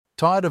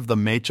Tired of the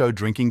macho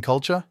drinking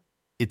culture?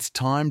 It's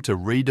time to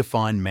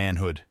redefine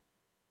manhood.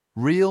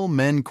 Real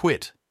Men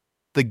Quit,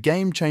 the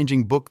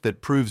game-changing book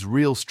that proves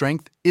real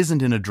strength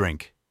isn't in a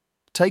drink.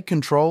 Take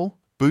control,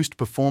 boost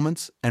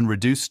performance, and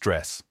reduce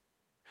stress.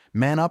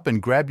 Man up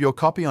and grab your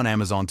copy on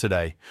Amazon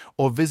today,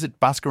 or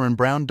visit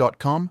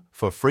buskerandbrown.com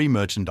for free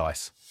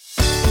merchandise.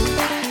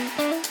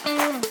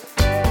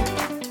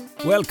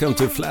 Welcome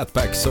to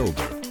Flatpack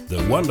Sober,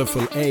 the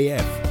wonderful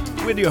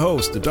AF, with your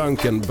host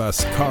Duncan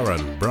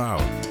Buscaran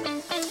Brown.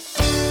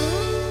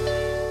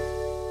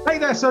 Hey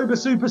there, Sober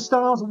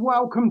Superstars.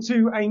 Welcome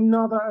to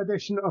another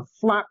edition of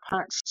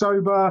Flatpack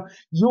Sober,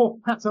 your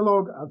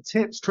catalogue of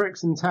tips,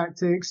 tricks, and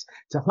tactics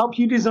to help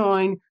you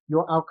design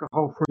your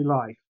alcohol-free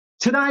life.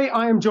 Today,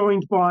 I am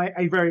joined by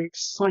a very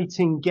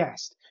exciting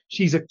guest.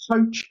 She's a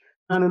coach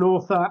and an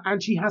author,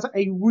 and she has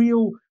a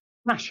real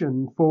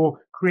passion for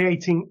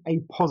creating a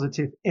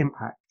positive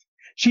impact.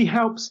 She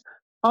helps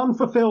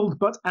unfulfilled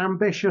but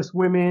ambitious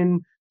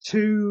women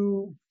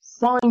to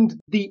find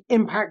the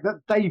impact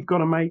that they've got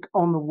to make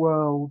on the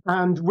world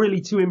and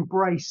really to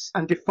embrace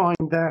and define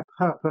their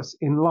purpose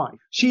in life.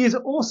 She is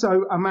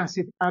also a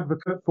massive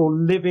advocate for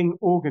living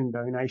organ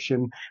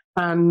donation,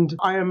 and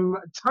I am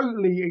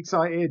totally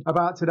excited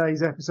about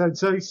today's episode.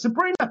 So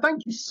Sabrina,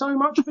 thank you so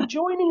much for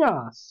joining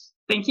us.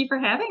 Thank you for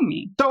having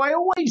me. So I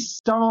always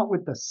start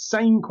with the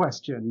same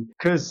question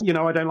because,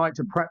 I don't like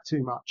to prep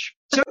too much.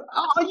 So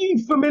are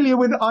you familiar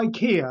with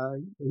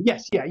IKEA?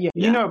 Yes, yeah.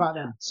 You know about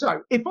them.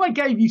 So if I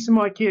gave you some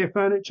IKEA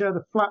furniture,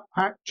 the flat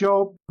pack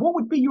job, what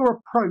would be your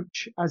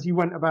approach as you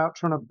went about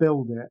trying to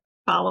build it?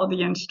 Follow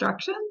the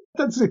instructions.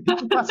 That's a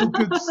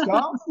good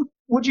start.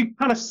 Would you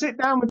kind of sit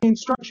down with the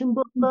instruction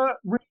booklet,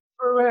 read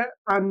through it,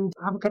 and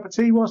have a cup of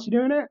tea whilst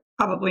you're doing it?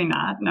 Probably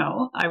not.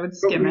 No, I would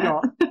skim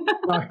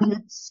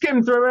it.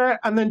 Skim through it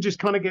and then just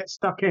kind of get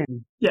stuck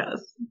in.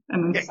 Yes,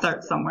 and then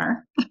start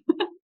somewhere.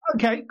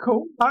 Okay,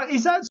 cool.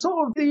 Is that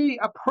sort of the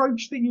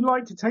approach that you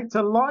like to take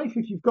to life?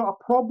 If you've got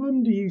a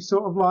problem, do you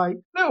sort of like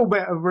a little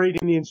bit of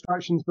reading the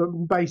instructions, but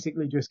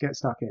basically just get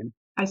stuck in?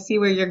 I see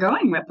where you're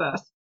going with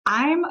this.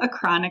 I'm a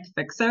chronic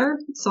fixer,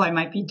 so I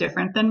might be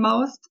different than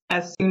most.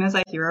 As soon as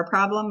I hear a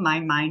problem, my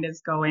mind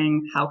is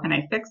going, how can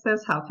I fix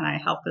this? How can I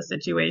help the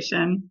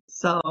situation?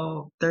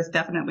 So there's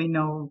definitely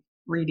no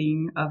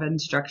reading of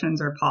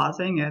instructions or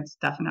pausing. It's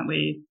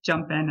definitely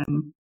jump in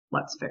and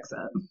let's fix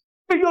it.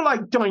 You're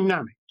like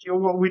dynamic. You're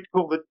what we'd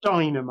call the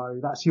dynamo.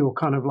 That's your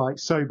kind of like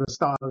sober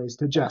style, is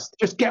to just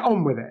get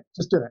on with it.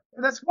 Just do it.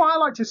 That's why I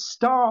like to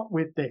start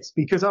with this,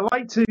 because I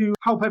like to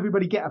help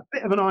everybody get a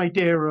bit of an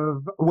idea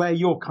of where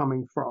you're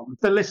coming from.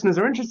 If the listeners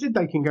are interested,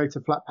 they can go to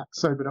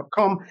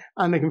flatpacksober.com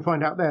and they can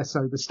find out their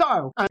sober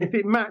style. And if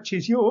it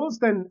matches yours,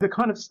 then the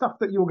kind of stuff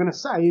that you're going to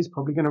say is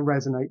probably going to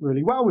resonate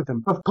really well with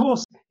them. Of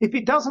course, if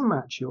it doesn't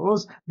match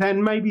yours,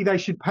 then maybe they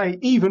should pay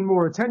even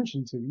more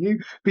attention to you,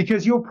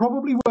 because you're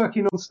probably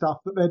working on stuff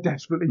that they're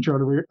desperately trying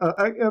to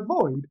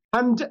avoid.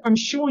 And I'm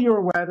sure you're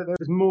aware that there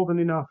is more than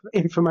enough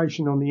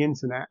information on the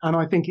internet, and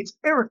I think it's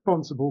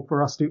irresponsible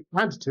for us to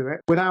add to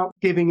it without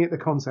giving it the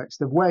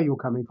context of where you're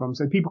coming from,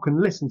 so people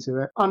can listen to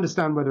it,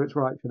 understand whether it's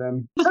right for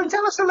them. So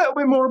tell us a little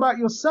bit more about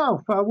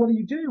yourself. What do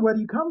you do? Where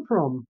do you come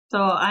from? So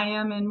I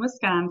am in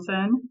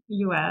Wisconsin,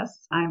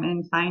 US. I'm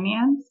in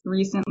finance.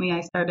 Recently, I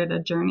started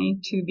a journey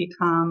to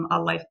become a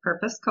life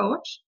purpose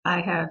coach.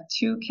 I have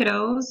 2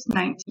 kiddos,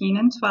 19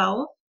 and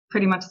 12.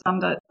 Pretty much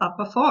summed it up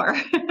before.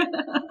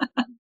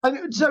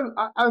 So,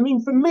 I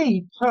mean, for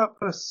me,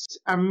 purpose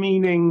and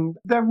meaning,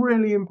 they're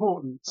really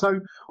important. So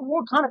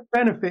what kind of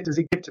benefit does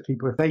it give to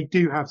people if they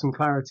do have some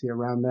clarity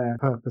around their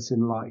purpose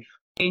in life?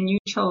 And you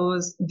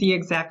chose the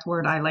exact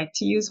word I like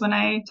to use when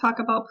I talk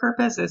about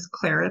purpose is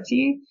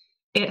clarity.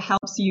 It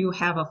helps you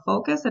have a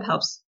focus. It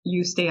helps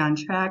you stay on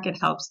track. It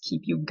helps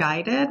keep you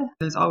guided.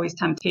 There's always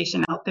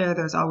temptation out there.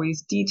 There's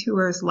always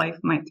detours life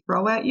might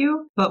throw at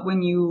you. But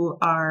when you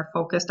are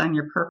focused on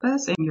your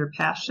purpose and your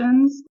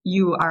passions,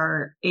 you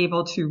are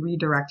able to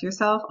redirect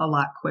yourself a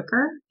lot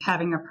quicker.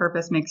 Having a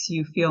purpose makes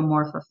you feel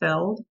more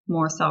fulfilled,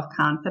 more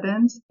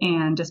self-confident,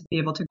 and just be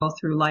able to go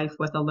through life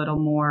with a little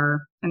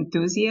more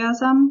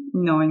enthusiasm,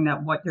 knowing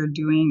that what you're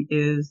doing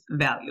is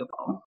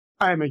valuable.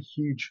 I am a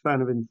huge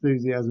fan of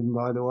enthusiasm,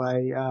 by the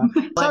way.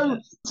 So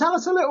tell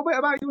us a little bit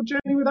about your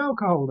journey with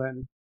alcohol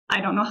then. I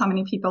don't know how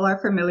many people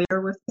are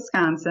familiar with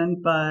Wisconsin,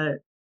 but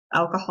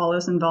alcohol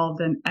is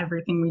involved in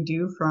everything we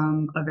do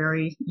from a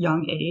very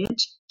young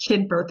age.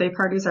 Kid birthday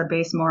parties are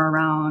based more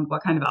around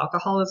what kind of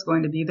alcohol is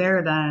going to be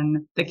there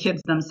than the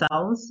kids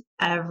themselves.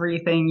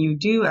 Everything you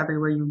do,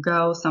 everywhere you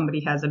go,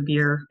 somebody has a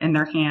beer in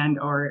their hand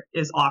or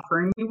is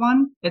offering you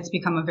one. It's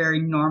become a very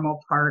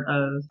normal part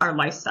of our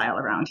lifestyle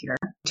around here.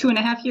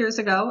 2.5 years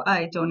ago,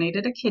 I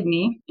donated a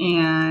kidney,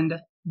 and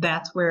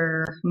that's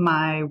where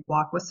my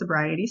walk with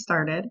sobriety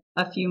started.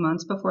 A few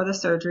months before the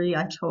surgery,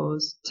 I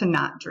chose to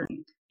not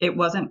drink. It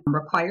wasn't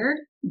required,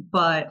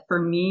 but for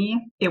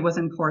me, it was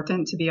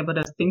important to be able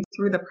to think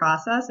through the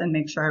process and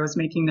make sure I was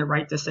making the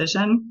right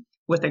decision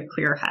with a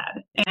clear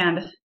head.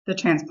 And the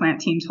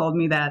transplant team told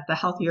me that the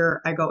healthier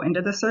I go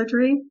into the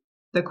surgery,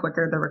 the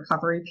quicker the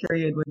recovery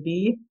period would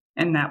be.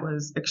 And that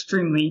was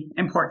extremely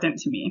important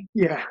to me.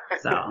 Yeah.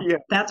 So Yeah.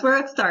 that's where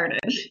it started.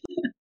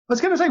 I was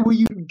going to say, were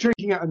you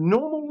drinking at a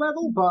normal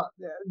level, but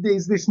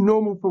is this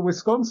normal for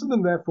Wisconsin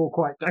and therefore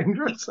quite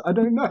dangerous? I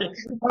don't know.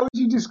 How would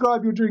you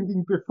describe your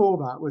drinking before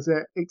that? Was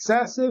it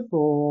excessive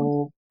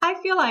or? I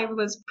feel I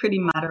was pretty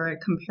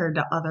moderate compared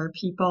to other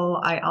people.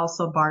 I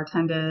also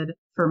bartended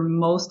for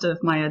most of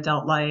my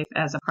adult life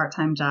as a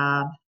part-time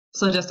job.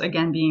 So just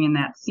again, being in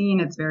that scene,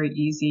 it's very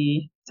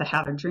easy to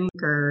have a drink,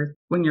 or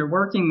when you're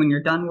working, when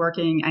you're done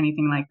working,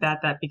 anything like that,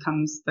 that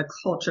becomes the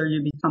culture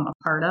you become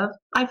a part of.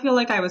 I feel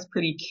like I was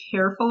pretty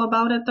careful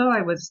about it though.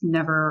 I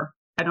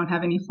don't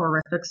have any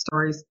horrific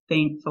stories,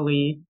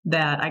 thankfully,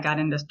 that I got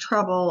into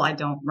trouble. I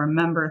don't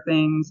remember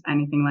things,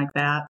 anything like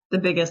that. The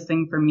biggest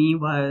thing for me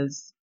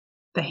was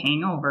the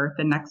hangover.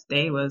 The next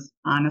day was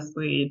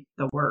honestly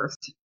the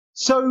worst.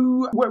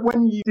 So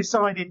when you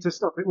decided to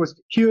stop, it was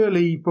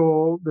purely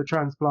for the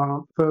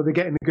transplant, for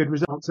getting the good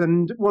results.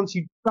 And once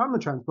you'd done the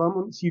transplant,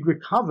 once you'd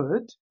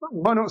recovered,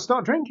 why not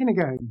start drinking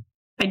again?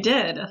 I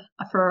did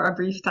for a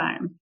brief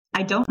time.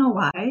 I don't know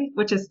why,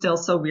 which is still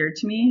so weird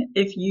to me.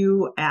 If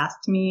you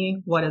asked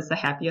me what is the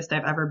happiest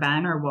I've ever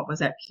been or what was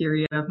that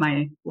period of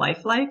my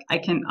life like, I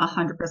can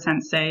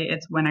 100% say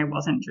it's when I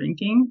wasn't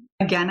drinking.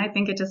 Again, I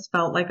think it just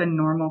felt like a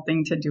normal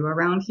thing to do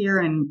around here,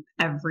 and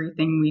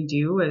everything we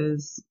do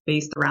is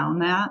based around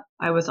that.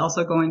 I was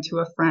also going to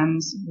a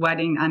friend's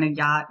wedding on a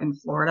yacht in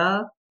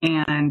Florida,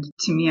 and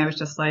to me, I was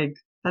just like,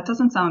 that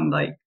doesn't sound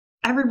like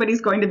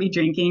everybody's going to be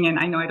drinking, and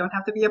I know I don't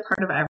have to be a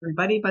part of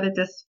everybody, but it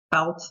just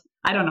felt,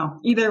 I don't know.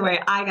 Either way,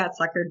 I got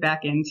suckered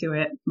back into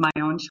it, my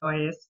own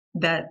choice.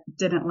 That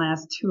didn't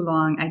last too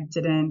long. I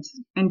didn't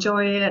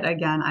enjoy it.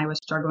 Again, I was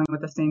struggling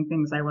with the same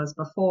things I was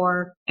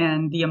before.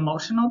 And the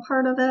emotional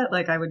part of it,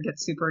 like I would get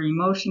super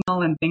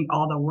emotional and think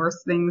all the worst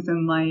things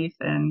in life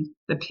and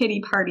the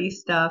pity party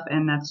stuff.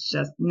 And that's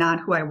just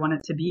not who I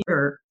wanted to be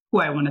or who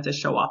I wanted to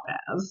show up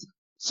as.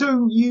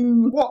 So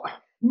what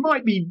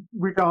might be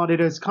regarded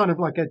as kind of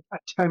like a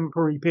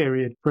temporary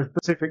period for a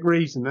specific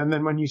reason. And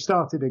then when you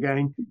started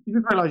again, you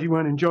didn't realize you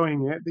weren't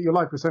enjoying it, that your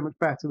life was so much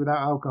better without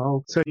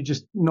alcohol. So you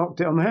just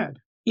knocked it on the head.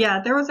 Yeah,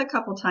 there was a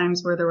couple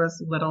times where there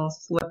was little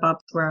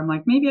slip-ups where I'm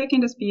like, maybe I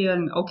can just be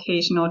an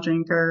occasional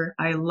drinker.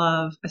 I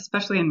love,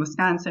 especially in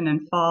Wisconsin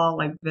in fall,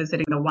 like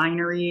visiting the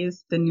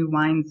wineries, the new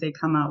wines they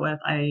come out with.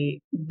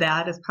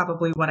 That is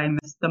probably what I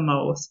miss the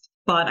most.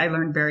 But I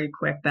learned very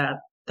quick that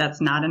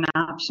that's not an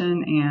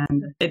option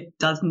and it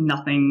does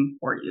nothing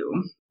for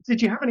you.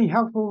 Did you have any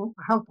help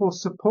or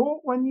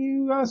support when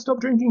you stopped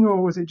drinking,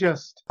 or was it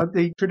just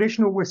the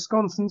traditional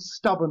Wisconsin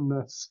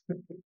stubbornness?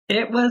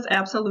 It was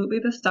absolutely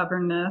the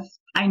stubbornness.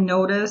 I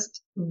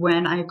noticed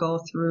when I go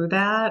through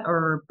that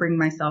or bring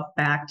myself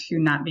back to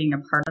not being a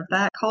part of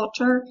that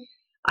culture,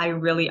 I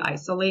really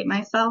isolate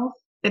myself.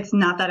 It's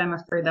not that I'm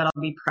afraid that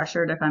I'll be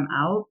pressured if I'm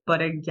out,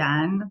 but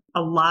again,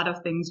 a lot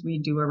of things we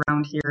do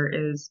around here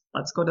is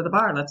let's go to the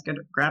bar, let's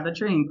grab a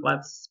drink,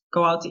 let's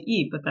go out to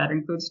eat, but that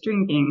includes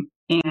drinking.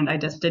 And I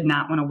just did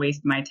not want to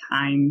waste my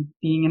time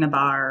being in a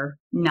bar,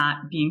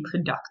 not being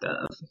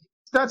productive.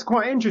 That's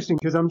quite interesting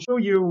because I'm sure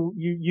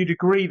you'd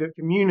agree that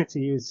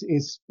community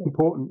is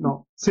important,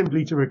 not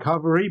simply to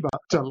recovery, but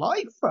to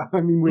life. I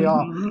mean, we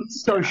are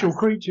social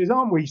creatures,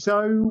 aren't we?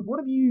 So what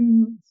have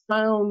you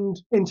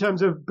found in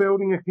terms of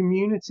building a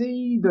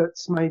community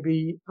that's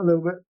maybe a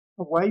little bit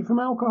away from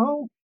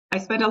alcohol? I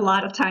spend a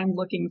lot of time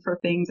looking for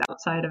things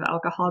outside of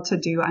alcohol to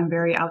do. I'm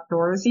very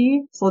outdoorsy,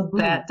 so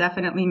that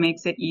definitely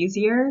makes it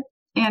easier.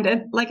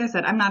 And like I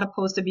said, I'm not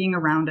opposed to being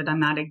around it. I'm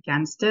not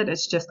against it.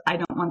 It's just I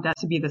don't want that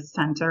to be the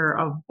center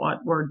of what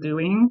we're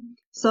doing.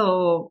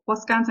 So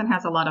Wisconsin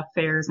has a lot of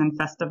fairs and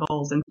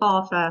festivals and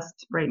Fall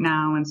Fest right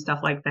now and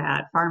stuff like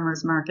that,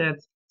 farmers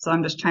markets. So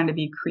I'm just trying to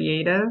be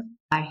creative.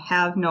 I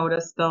have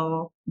noticed,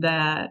 though,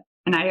 that,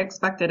 and I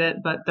expected it,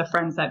 but the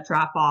friends that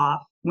drop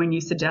off when you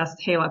suggest,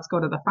 hey, let's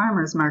go to the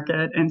farmers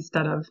market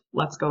instead of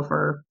let's go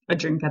for a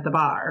drink at the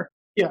bar.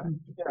 Yeah.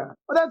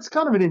 Well, that's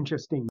kind of an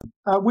interesting.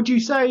 Would you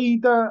say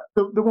the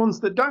ones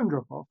that don't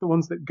drop off, the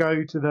ones that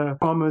go to the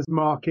farmers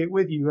market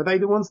with you, are they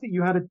the ones that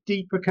you had a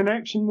deeper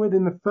connection with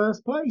in the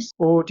first place,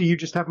 or do you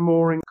just have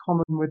more in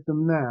common with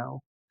them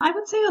now? I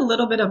would say a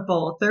little bit of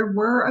both. There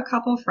were a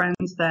couple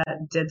friends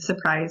that did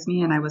surprise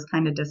me and I was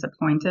kind of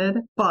disappointed.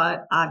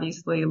 But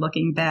obviously,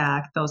 looking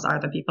back, those are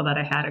the people that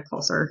I had a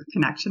closer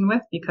connection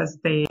with because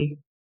they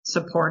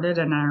supported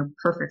and are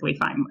perfectly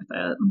fine with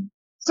it.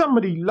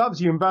 Somebody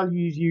loves you and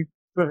values you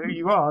for who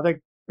you are. They're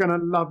going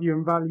to love you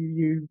and value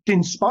you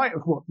in spite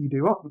of what you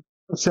do.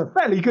 It's a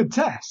fairly good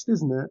test,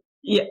 isn't it?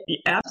 Yeah,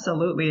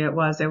 absolutely it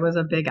was. It was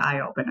a big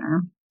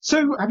eye-opener.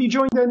 So have you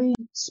joined any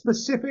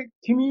specific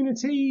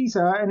communities,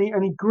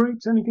 any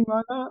groups, anything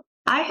like that?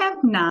 I have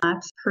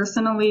not.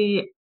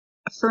 Personally,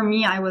 for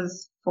me, I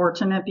was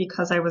fortunate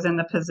because I was in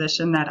the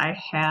position that I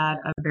had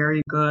a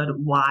very good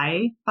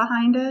why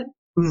behind it.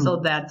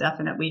 So that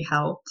definitely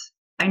helped.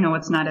 I know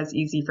it's not as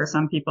easy for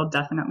some people,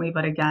 definitely.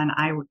 But again,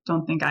 I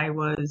don't think I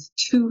was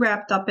too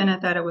wrapped up in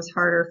it that it was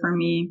harder for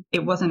me.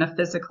 It wasn't a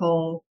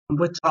physical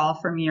withdrawal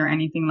for me or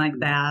anything like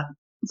that.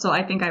 So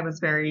I think I was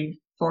very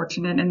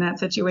fortunate in that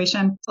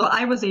situation. So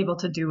I was able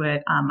to do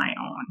it on my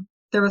own.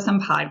 There were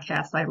some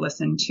podcasts I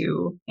listened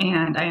to,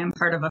 and I am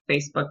part of a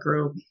Facebook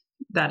group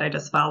that I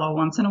just follow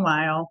once in a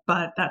while,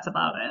 but that's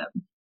about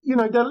it. You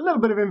know, there's a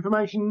little bit of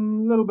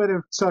information, a little bit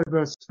of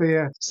sober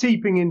sphere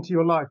seeping into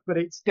your life, but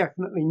it's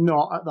definitely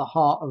not at the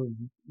heart of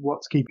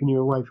what's keeping you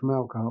away from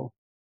alcohol.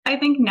 I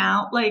think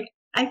now,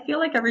 I feel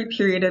like every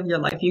period of your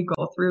life you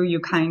go through,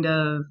 you kind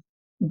of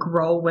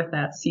grow with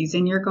that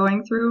season you're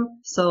going through.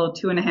 So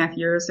 2.5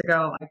 years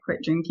ago, I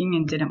quit drinking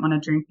and didn't want to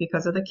drink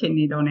because of the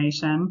kidney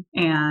donation.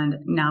 And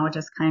now it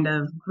just kind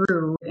of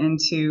grew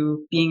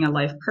into being a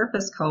life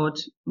purpose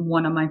coach.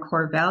 One of my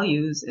core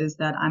values is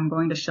that I'm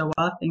going to show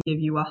up and give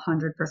you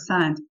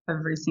 100%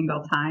 every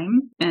single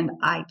time. And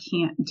I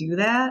can't do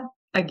that.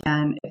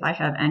 Again, if I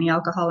have any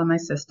alcohol in my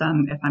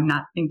system, if I'm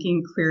not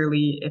thinking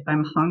clearly, if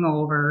I'm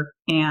hungover,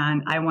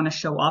 and I want to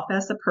show up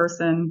as a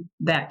person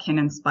that can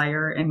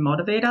inspire and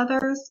motivate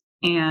others,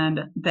 and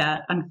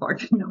that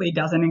unfortunately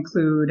doesn't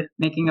include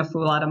making a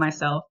fool out of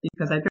myself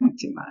because I drink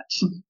too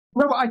much.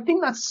 Well, I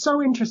think that's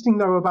so interesting,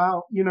 though,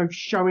 about, you know,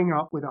 showing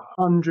up with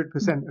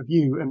 100% of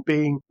you and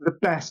being the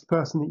best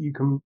person that you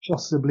can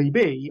possibly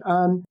be.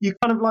 And you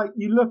kind of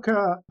you look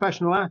at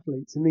professional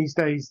athletes, and these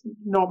days,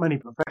 not many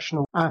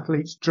professional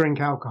athletes drink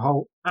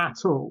alcohol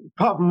at all,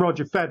 apart from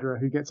Roger Federer,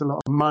 who gets a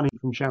lot of money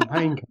from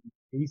champagne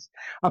companies.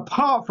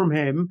 Apart from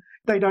him,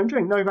 they don't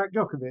drink. Novak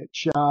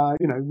Djokovic,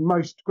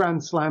 most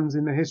Grand Slams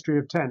in the history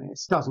of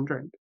tennis, doesn't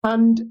drink.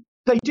 And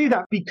they do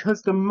that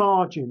because the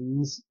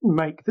margins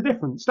make the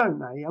difference, don't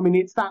they? I mean,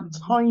 it's that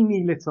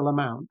tiny little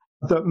amount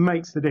that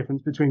makes the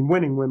difference between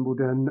winning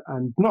Wimbledon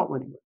and not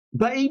winning it.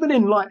 But even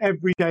in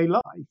everyday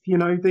life, you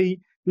know, the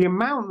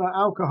amount that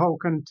alcohol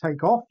can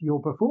take off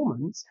your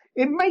performance,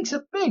 it makes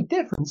a big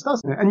difference,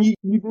 doesn't it? And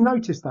you've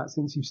noticed that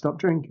since you've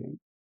stopped drinking.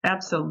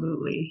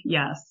 Absolutely.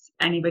 Yes.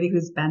 Anybody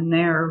who's been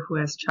there or who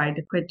has tried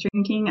to quit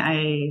drinking,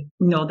 I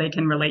know they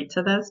can relate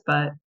to this,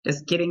 but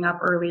just getting up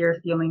earlier,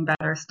 feeling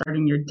better,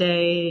 starting your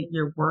day,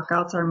 your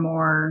workouts are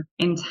more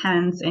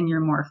intense and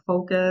you're more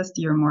focused,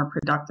 you're more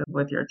productive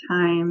with your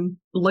time.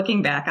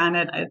 Looking back on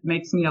it, it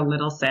makes me a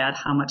little sad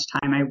how much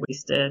time I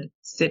wasted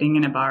sitting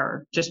in a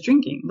bar just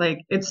drinking.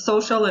 It's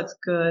social, it's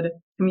good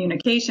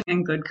communication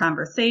and good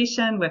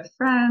conversation with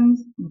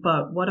friends,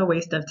 but what a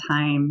waste of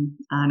time,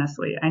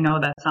 honestly. I know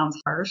that sounds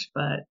harsh,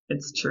 but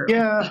it's true.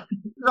 Yeah,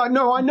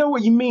 no, I know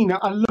what you mean.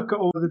 I look at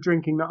all of the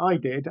drinking that I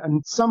did,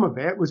 and some of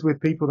it was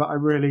with people that I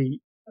really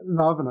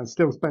love and I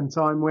still spend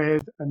time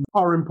with and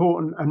are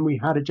important, and we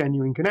had a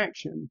genuine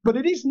connection. But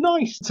it is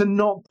nice to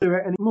not do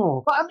it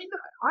anymore. But I mean,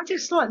 I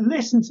just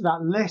listen to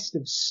that list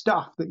of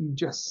stuff that you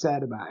just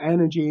said about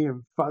energy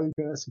and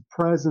focus, and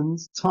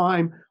presence,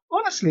 time.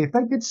 Honestly, if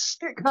they could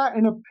stick that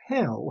in a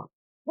pill,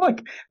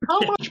 how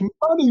much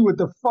money would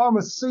the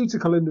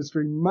pharmaceutical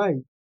industry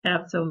make?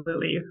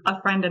 Absolutely.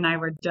 A friend and I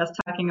were just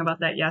talking about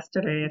that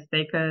yesterday. If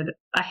they could,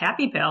 a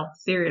happy pill,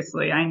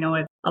 seriously. I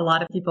know a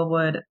lot of people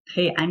would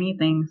pay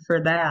anything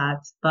for that,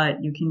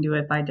 but you can do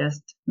it by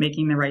just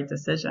making the right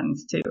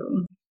decisions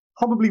too.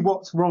 Probably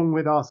what's wrong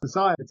with our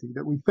society,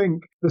 that we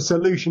think the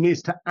solution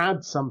is to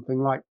add something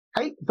like,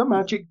 take the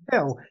magic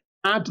pill,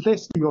 add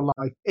this to your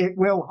life, it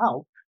will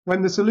help.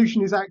 When the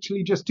solution is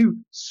actually just to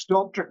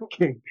stop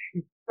drinking,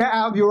 get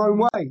out of your own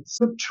way,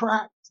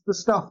 subtract the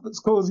stuff that's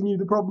causing you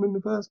the problem in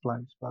the first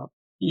place. But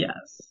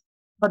yes,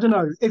 I don't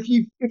know if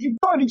you've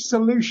got any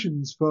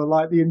solutions for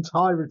the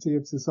entirety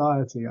of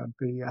society. I'd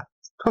be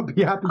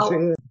happy to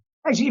hear.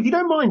 Actually, if you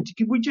don't mind,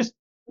 could we just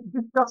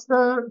discuss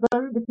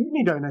the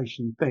kidney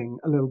donation thing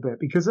a little bit?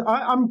 Because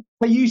I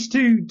used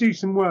to do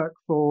some work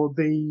for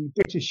the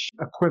British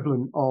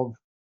equivalent of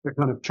the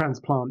kind of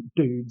transplant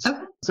dudes.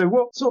 Okay. So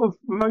what sort of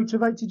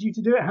motivated you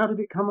to do it? How did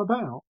it come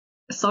about?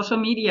 Social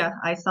media.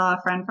 I saw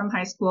a friend from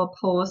high school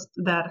post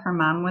that her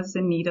mom was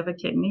in need of a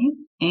kidney,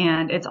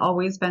 and it's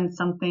always been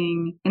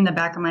something in the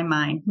back of my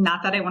mind.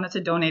 Not that I wanted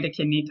to donate a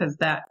kidney, because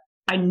that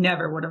I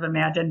never would have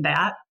imagined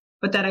that,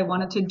 but that I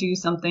wanted to do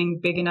something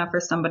big enough for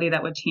somebody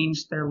that would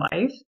change their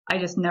life. I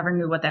just never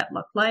knew what that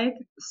looked like.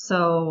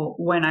 So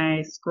when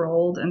I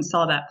scrolled and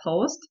saw that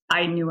post,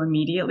 I knew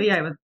immediately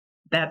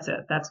that's it.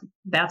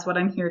 That's what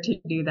I'm here to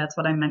do. That's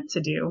what I'm meant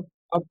to do.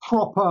 A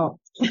proper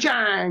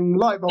jang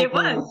light bulb. It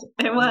was.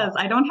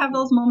 I don't have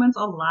those moments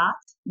a lot,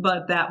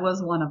 but that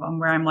was one of them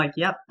where I'm like,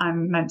 yep,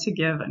 I'm meant to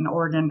give an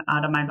organ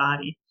out of my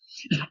body.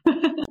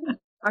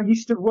 I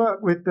used to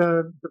work with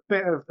the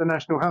bit of the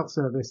National Health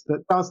Service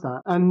that does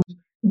that. And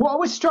what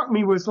always struck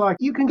me was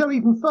you can go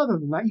even further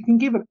than that. You can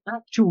give an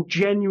actual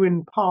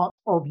genuine part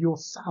of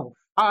yourself.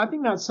 I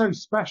think that's so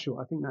special.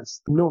 I think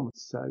that's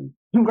enormous. So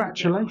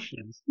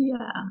congratulations. Yeah.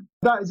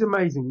 That is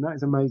amazing. That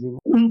is amazing.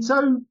 And so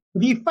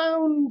have you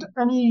found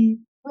any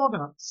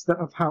products that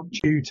have helped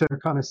you to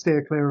kind of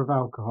steer clear of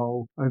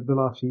alcohol over the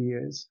last few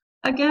years?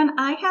 Again,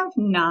 I have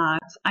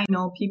not. I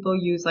know people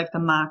use the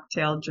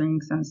mocktail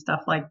drinks and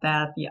stuff like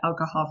that, the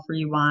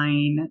alcohol-free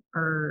wine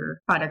or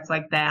products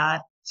like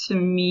that. To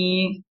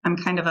me, I'm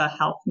kind of a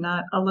health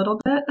nut a little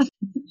bit.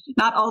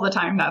 Not all the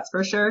time, that's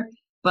for sure.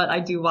 but I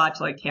do watch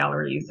like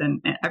calories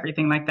and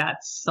everything like that.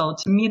 So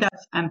to me,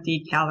 that's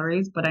empty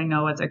calories, but I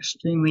know it's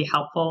extremely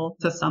helpful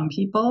to some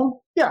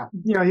people. Yeah,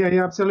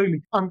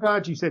 absolutely. I'm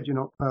glad you said you're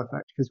not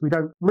perfect, because we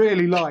don't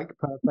really like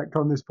perfect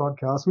on this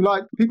podcast. We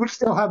like people to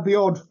still have the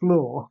odd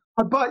flaw.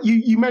 But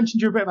you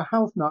mentioned you're a bit of a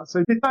health nut.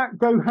 So did that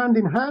go hand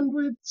in hand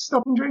with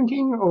stopping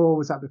drinking, or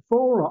was that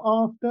before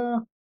or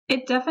after?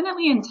 It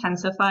definitely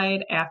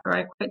intensified after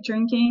I quit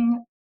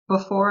drinking.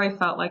 Before, I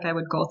felt like I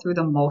would go through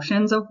the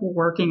motions of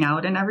working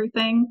out and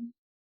everything.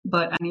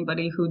 But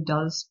anybody who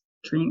does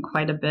drink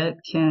quite a bit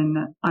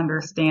can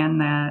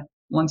understand that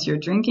once you're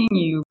drinking,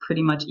 you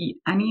pretty much eat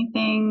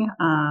anything.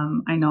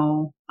 I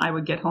know I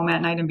would get home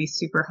at night and be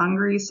super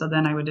hungry, so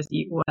then I would just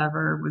eat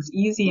whatever was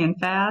easy and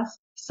fast.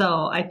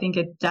 So I think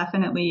it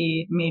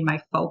definitely made my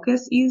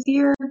focus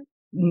easier,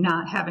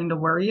 not having to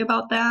worry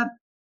about that.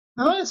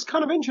 Now, that's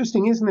kind of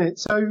interesting, isn't it?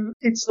 So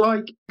it's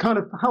like kind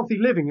of healthy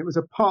living. It was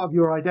a part of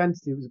your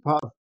identity. It was a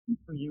part of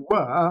who you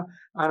were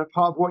and a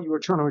part of what you were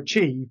trying to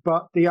achieve.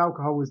 But the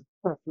alcohol was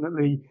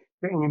definitely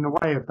getting in the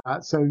way of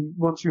that. So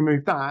once you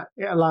removed that,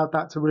 it allowed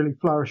that to really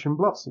flourish and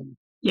blossom.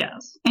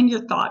 Yes. And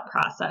your thought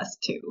process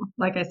too.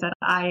 Like I said,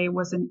 I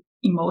was an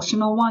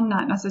emotional one,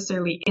 not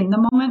necessarily in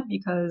the moment,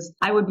 because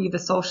I would be the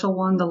social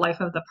one, the life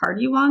of the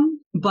party one.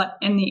 But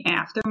in the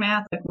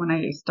aftermath, like when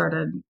I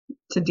started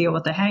to deal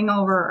with the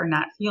hangover or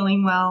not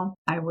feeling well,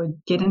 I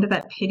would get into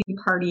that pity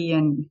party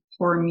and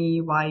poor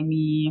me, why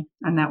me?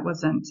 And that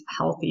wasn't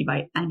healthy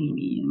by any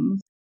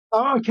means.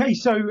 Oh, okay,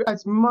 so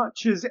as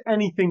much as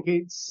anything,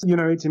 it's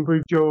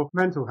improved your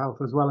mental health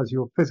as well as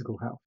your physical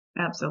health.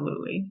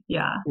 Absolutely.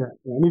 Yeah. Yeah.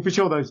 I mean, for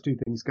sure, those two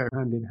things go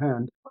hand in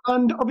hand.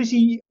 And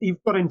obviously,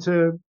 you've got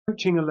into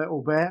coaching a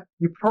little bit.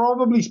 You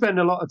probably spend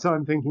a lot of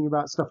time thinking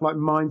about stuff like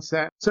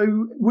mindset. So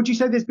would you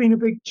say there's been a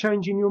big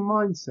change in your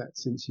mindset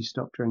since you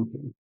stopped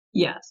drinking?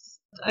 Yes.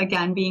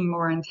 Again, being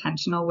more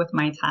intentional with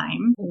my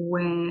time.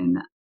 When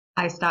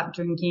I stopped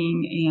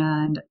drinking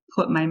and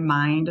put my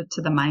mind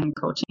to the mind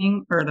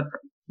coaching or the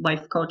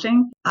life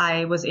coaching,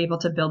 I was able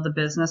to build the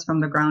business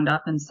from the ground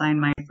up and sign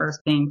my first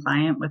paying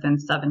client within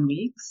 7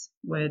 weeks,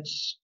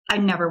 which I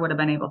never would have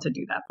been able to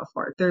do that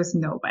before. There's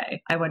no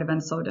way. I would have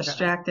been so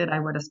distracted. I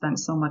would have spent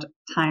so much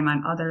time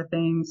on other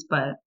things,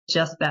 but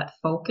just that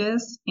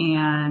focus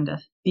and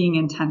being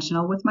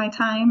intentional with my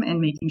time and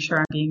making sure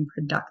I'm being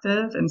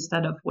productive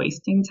instead of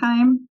wasting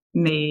time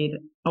made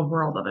a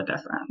world of a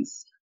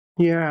difference.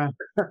 Yeah,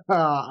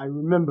 I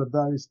remember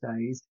those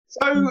days.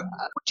 So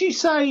would you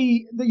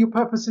say that your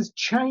purpose has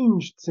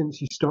changed since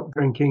you stopped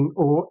drinking,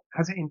 or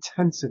has it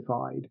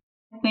intensified?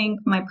 I think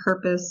my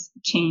purpose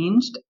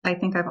changed. I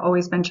think I've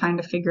always been trying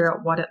to figure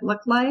out what it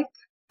looked like.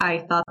 I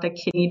thought the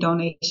kidney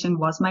donation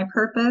was my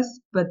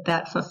purpose, but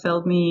that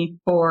fulfilled me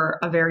for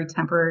a very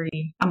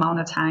temporary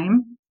amount of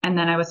time. And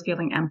then I was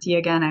feeling empty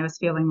again. I was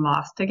feeling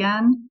lost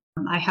again.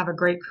 I have a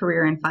great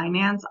career in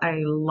finance. I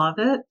love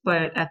it.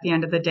 But at the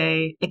end of the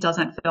day, it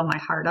doesn't fill my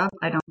heart up.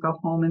 I don't go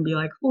home and be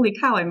like, holy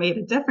cow, I made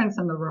a difference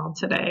in the world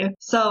today.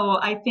 So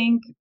I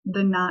think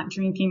the not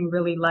drinking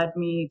really led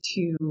me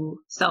to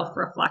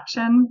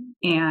self-reflection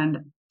and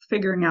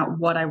figuring out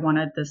what I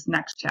wanted this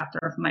next chapter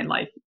of my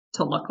life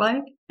to look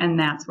like. And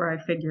that's where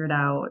I figured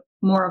out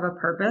more of a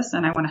purpose.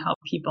 And I want to help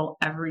people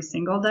every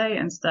single day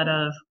instead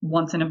of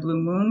once in a blue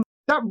moon.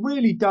 That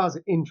really does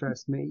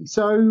interest me.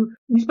 So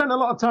you spent a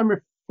lot of time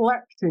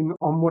reflecting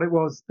on what it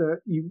was that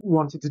you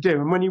wanted to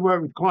do. And when you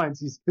work with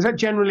clients, is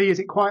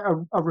it quite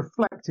a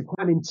reflective,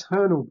 quite an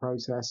internal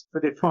process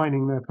for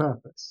defining their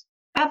purpose?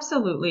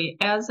 Absolutely.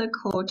 As a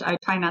coach, I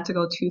try not to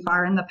go too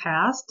far in the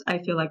past. I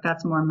feel like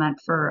that's more meant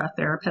for a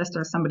therapist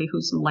or somebody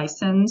who's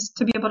licensed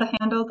to be able to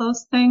handle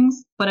those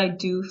things. But I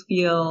do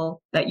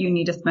feel that you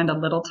need to spend a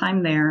little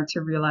time there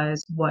to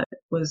realize what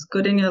was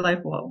good in your life,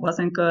 what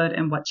wasn't good,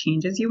 and what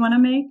changes you want to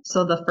make.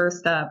 So the first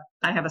step,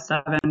 I have a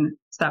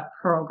 7-step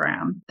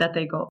program that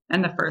they go.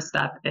 And the first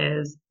step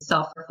is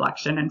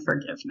self-reflection and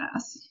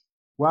forgiveness.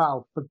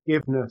 Wow,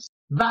 forgiveness.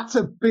 That's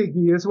a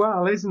biggie as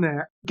well, isn't it?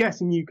 I'm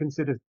guessing you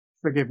consider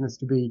forgiveness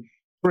to be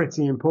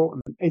pretty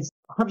important.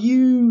 Have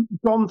you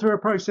gone through a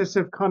process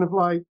of kind of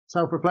like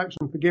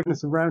self-reflection,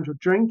 forgiveness around your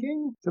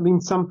drinking? Has it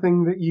been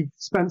something that you've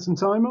spent some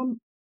time on?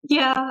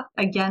 Yeah,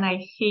 again,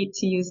 I hate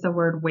to use the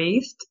word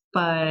waste,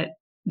 but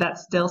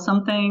that's still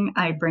something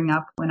I bring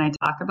up when I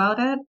talk about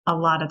it. A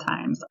lot of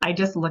times I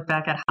just look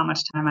back at how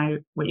much time I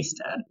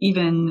wasted.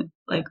 Even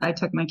like I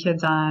took my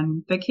kids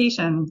on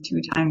vacation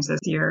 2 times this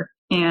year.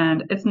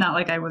 And it's not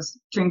like I was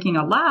drinking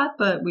a lot,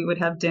 but we would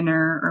have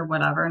dinner or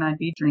whatever, and I'd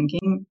be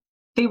drinking.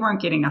 They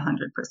weren't getting 100%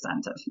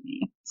 of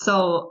me.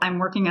 So I'm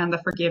working on the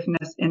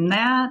forgiveness in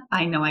that.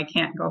 I know I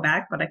can't go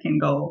back, but I can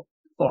go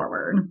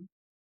forward.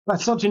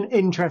 That's such an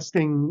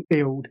interesting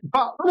field.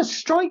 But it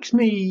strikes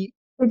me,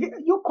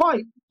 you're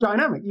quite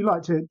dynamic. You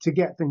like to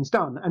get things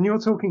done. And you're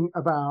talking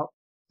about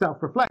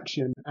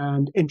self-reflection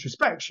and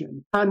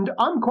introspection. And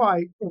I'm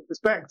quite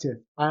introspective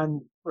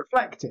and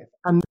reflective.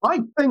 And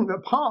I think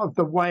that part of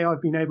the way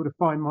I've been able to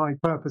find my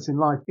purpose in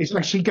life is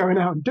actually going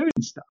out and doing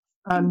stuff.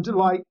 And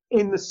like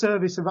in the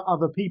service of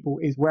other people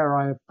is where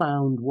I have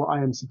found what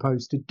I am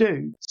supposed to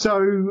do.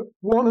 So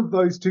one of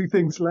those two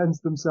things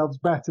lends themselves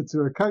better to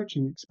a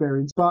coaching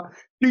experience. But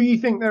do you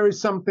think there is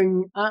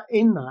something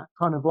in that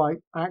kind of like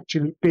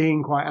actually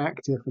being quite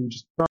active and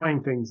just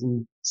trying things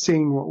and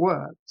seeing what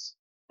works?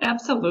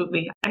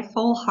 Absolutely. I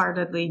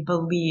full-heartedly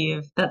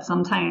believe that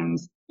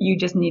sometimes you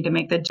just need to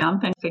make the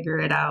jump and figure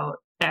it out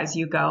as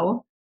you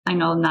go. I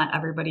know not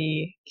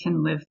everybody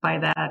can live by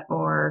that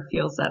or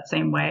feels that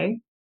same way,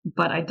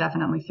 but I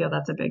definitely feel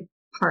that's a big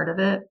part of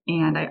it.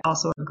 And I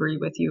also agree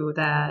with you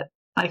that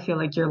I feel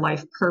like your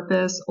life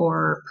purpose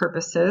or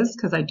purposes,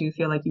 because I do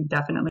feel like you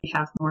definitely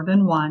have more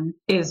than one,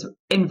 is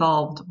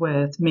involved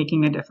with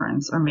making a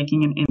difference or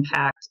making an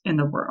impact in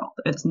the world.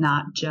 It's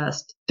not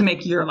just to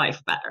make your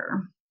life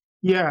better.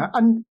 Yeah,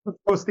 and of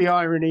course the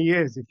irony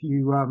is if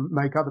you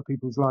make other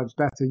people's lives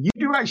better, you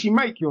do actually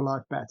make your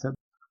life better.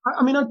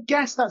 I mean, I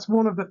guess that's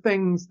one of the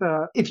things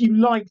that if you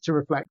like to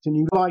reflect and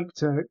you like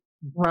to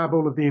grab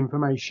all of the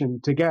information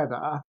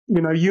together,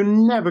 you know, you're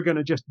never going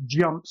to just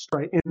jump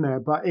straight in there,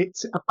 but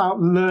it's about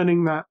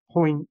learning that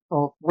point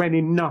of when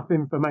enough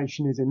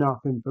information is enough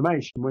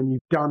information, when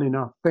you've done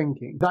enough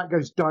thinking. That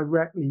goes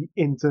directly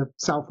into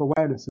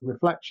self-awareness and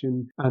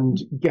reflection and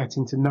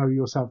getting to know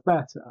yourself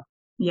better.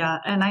 Yeah,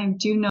 and I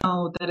do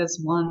know that is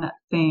one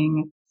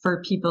thing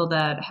for people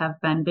that have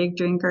been big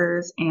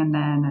drinkers and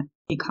then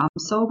become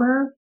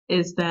sober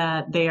is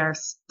that they are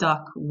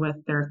stuck with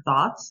their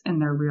thoughts in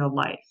their real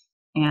life.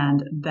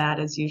 And that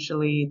is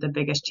usually the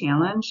biggest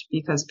challenge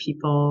because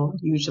people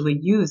usually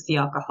use the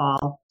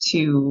alcohol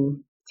to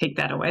take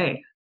that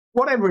away.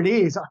 Whatever it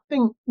is, I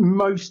think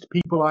most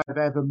people I've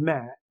ever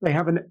met, they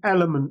have an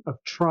element of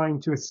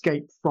trying to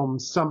escape from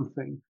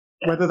something.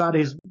 Whether that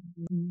is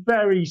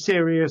very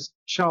serious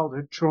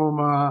childhood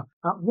trauma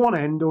at one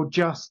end or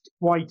just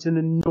quite an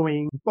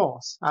annoying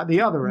boss at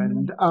the other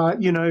end.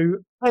 You know,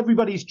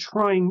 everybody's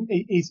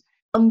is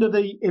under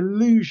the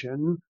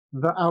illusion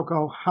that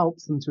alcohol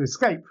helps them to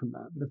escape from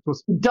that. But of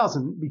course, it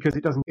doesn't because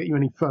it doesn't get you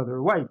any further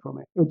away from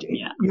it.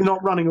 You're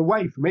not running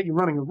away from it, you're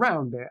running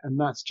around it. And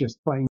that's just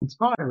plain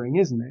tiring,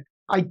 isn't it?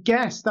 I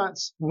guess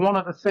that's one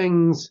of the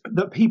things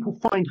that people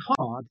find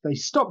hard. They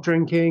stop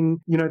drinking,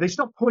 you know, they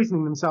stop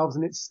poisoning themselves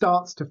and it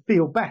starts to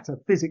feel better.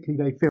 Physically,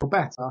 they feel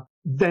better.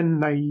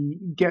 Then they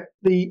get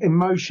the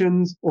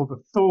emotions or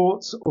the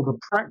thoughts or the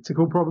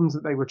practical problems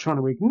that they were trying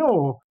to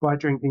ignore by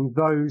drinking.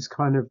 Those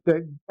kind of,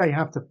 they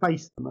have to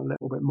face them a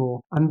little bit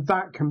more. And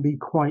that can be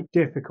quite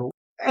difficult.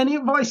 Any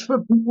advice for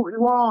people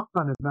who are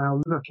kind of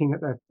now looking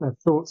at their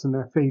thoughts and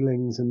their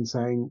feelings and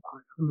saying,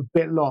 I'm a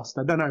bit lost.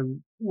 I don't know,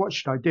 what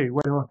should I do?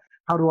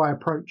 How do I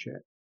approach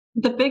it?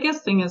 The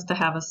biggest thing is to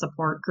have a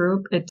support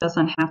group. It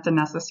doesn't have to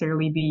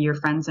necessarily be your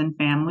friends and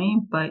family,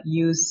 but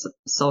use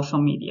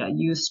social media,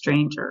 use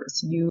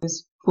strangers,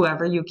 use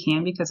whoever you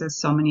can because there's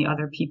so many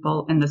other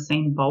people in the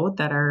same boat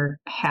that are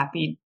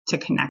happy to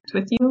connect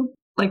with you.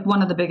 Like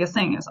one of the biggest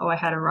things is, I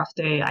had a rough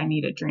day, I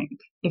need a drink.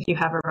 If you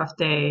have a rough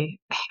day,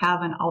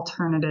 have an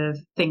alternative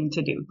thing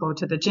to do. Go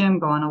to the gym,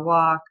 go on a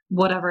walk,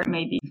 whatever it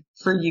may be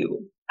for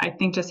you. I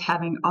think just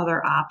having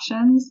other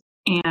options.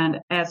 And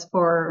as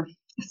for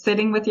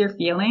sitting with your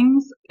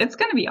feelings, it's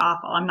going to be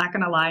awful. I'm not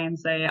going to lie and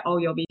say,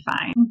 you'll be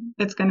fine.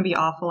 It's going to be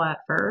awful at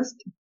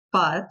first,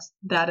 but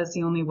that is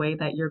the only way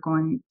that you're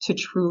going to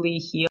truly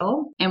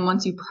heal. And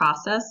once you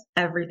process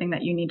everything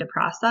that you need to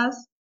process,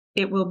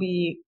 it will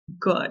be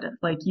good.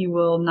 Like you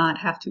will not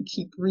have to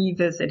keep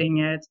revisiting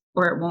it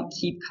or it won't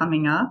keep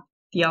coming up.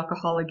 The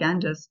alcohol again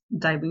just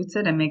dilutes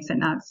it and makes it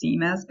not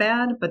seem as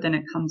bad, but then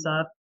it comes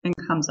up and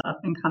comes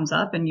up and comes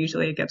up. And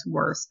usually it gets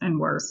worse and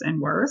worse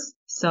and worse.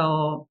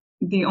 So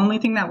the only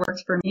thing that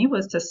worked for me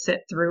was to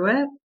sit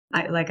through it.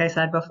 Like I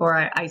said before,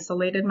 I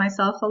isolated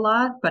myself a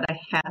lot, but I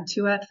had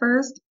to at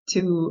first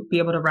to be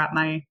able to wrap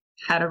my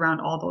head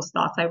around all those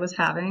thoughts I was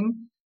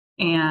having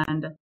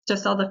and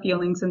just all the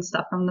feelings and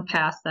stuff from the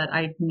past that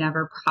I'd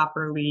never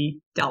properly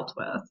dealt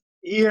with.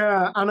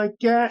 Yeah, and I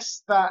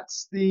guess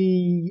that's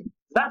the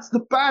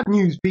bad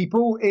news,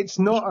 people. It's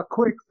not a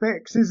quick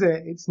fix, is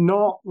it? It's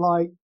not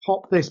like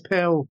pop this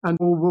pill and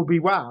all will be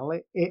well.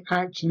 It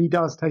actually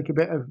does take a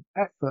bit of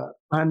effort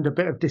and a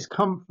bit of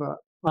discomfort.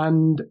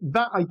 And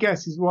that, I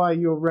guess, is why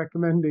you're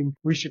recommending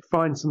we should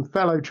find some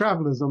fellow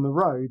travelers on the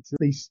road to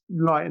at least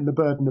lighten the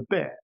burden a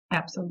bit.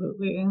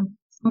 Absolutely.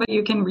 Somebody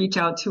you can reach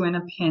out to in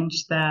a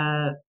pinch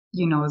that,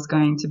 you know, is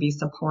going to be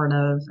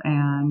supportive.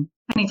 And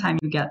anytime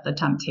you get the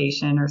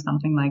temptation or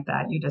something like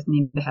that, you just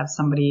need to have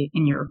somebody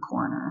in your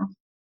corner.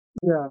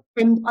 Yeah.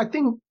 And I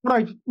think what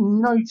I've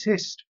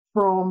noticed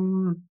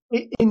from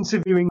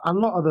interviewing a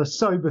lot of the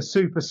sober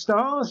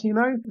superstars, you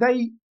know,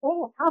 they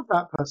all have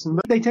that person,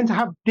 but they tend to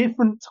have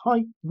different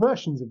type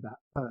versions of that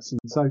person.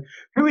 So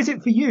who is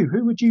it for you?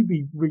 Who would you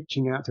be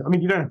reaching out to? I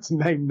mean, you don't have to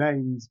name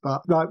names,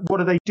 but like, what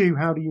do they do?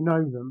 How do you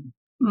know them?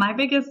 My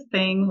biggest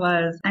thing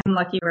was I'm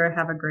lucky where I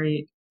have a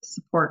great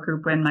support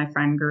group in my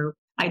friend group.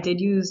 I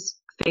did use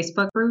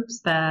Facebook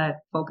groups that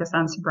focus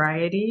on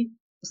sobriety.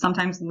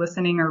 sometimes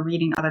listening or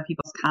reading other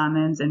people's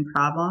comments and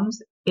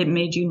problems, it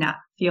made you not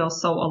feel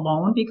so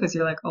alone because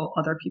you're like, oh,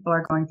 other people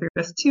are going through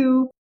this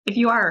too. If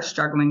you are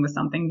struggling with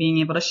something, being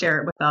able to share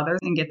it with others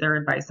and get their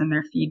advice and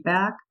their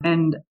feedback.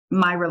 And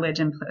my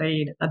religion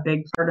played a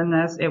big part in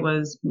this. It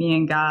was me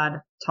and God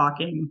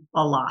talking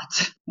a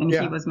lot, and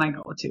He was my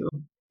go-to.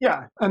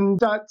 Yeah, and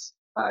that's,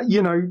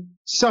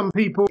 some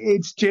people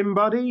it's gym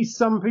buddies,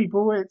 some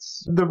people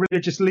it's the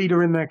religious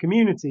leader in their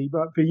community,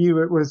 but for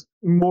you it was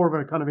more of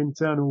a kind of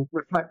internal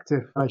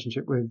reflective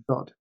relationship with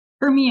God.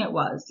 For me, it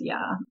was,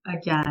 yeah.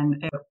 Again,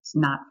 it's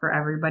not for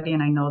everybody,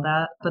 and I know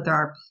that, but there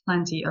are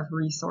plenty of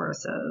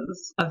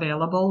resources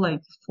available,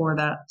 like for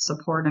that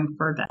support and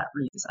for that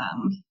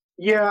reason.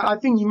 Yeah, I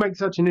think you make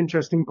such an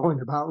interesting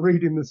point about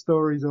reading the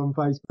stories on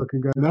Facebook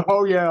and going,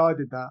 oh yeah, I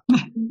did that.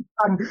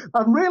 And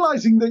I'm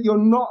realizing that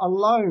you're not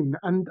alone.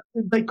 And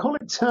they call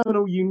it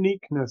terminal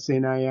uniqueness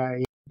in AA.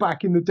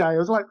 Back in the day, I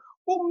was like,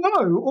 well,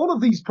 no, all of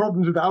these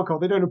problems with alcohol,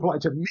 they don't apply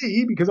to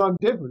me because I'm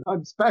different.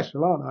 I'm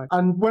special, aren't I?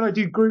 And when I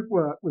do group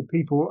work with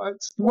people,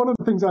 it's one of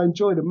the things I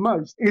enjoy the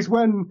most is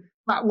when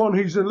that one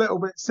who's a little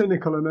bit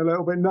cynical and a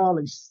little bit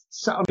gnarly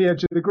sat on the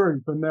edge of the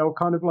group, and they'll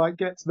kind of like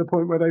get to the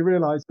point where they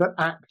realize that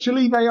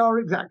actually they are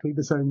exactly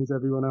the same as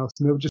everyone else.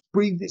 And they'll just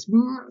breathe this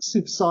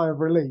massive sigh of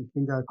relief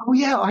and go, oh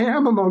yeah, I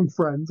am among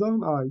friends,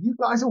 aren't I? You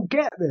guys will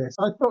get this.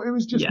 I thought it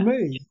was just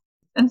me.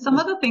 And some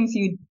of the things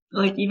you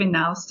like, even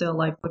now, still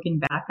like looking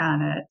back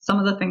on it, some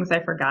of the things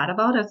I forgot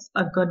about, it's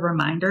a good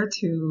reminder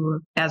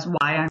as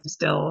why I'm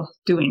still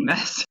doing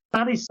this.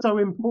 That is so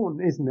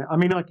important, isn't it? I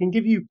mean, I can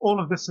give you all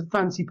of the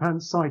fancy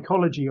pants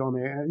psychology on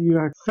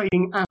it,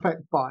 fading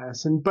affect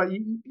bias, but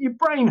your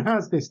brain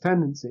has this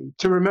tendency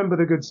to remember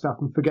the good stuff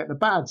and forget the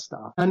bad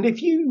stuff. And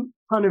if you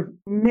kind of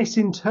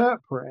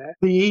misinterpret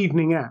the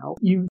evening out,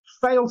 you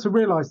fail to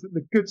realize that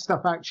the good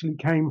stuff actually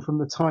came from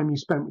the time you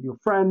spent with your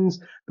friends,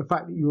 the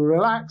fact that you were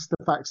relaxed,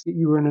 the fact that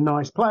you were in a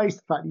nice place,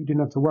 the fact that you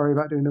didn't have to worry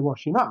about doing the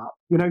washing up.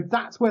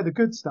 That's where the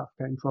good stuff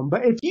came from.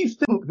 But if you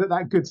think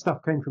that good stuff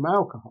came from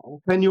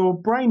alcohol, then your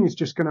brain is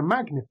just going to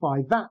magnify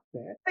that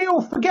bit. They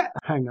all forget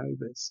the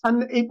hangovers.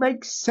 And it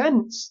makes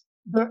sense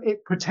that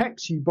it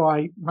protects you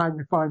by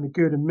magnifying the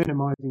good and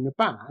minimizing the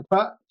bad.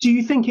 But do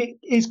you think it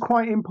is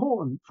quite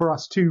important for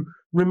us to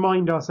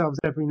remind ourselves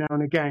every now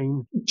and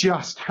again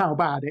just how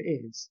bad it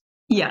is?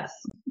 Yes.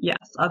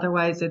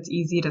 Otherwise, it's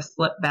easy to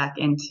slip back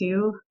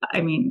into.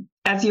 I mean,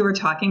 as you were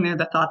talking there,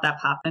 the thought that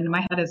popped into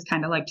my head is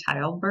kind of like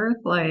childbirth.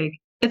 Like,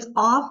 it's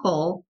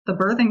awful, the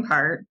birthing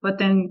part, but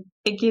then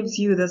it gives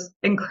you this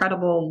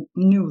incredible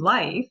new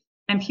life,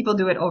 and people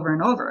do it over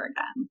and over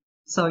again.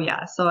 So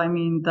I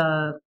mean,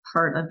 the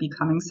part of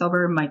becoming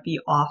sober might be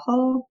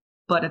awful,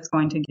 but it's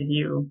going to give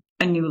you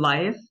a new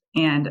life,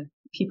 and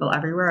people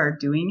everywhere are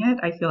doing it.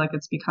 I feel like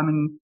it's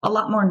becoming a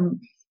lot more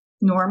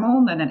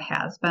normal than it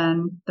has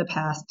been the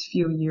past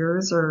few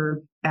years,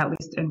 or at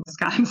least in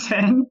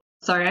Wisconsin.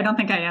 Sorry, I don't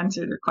think I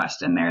answered your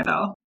question there,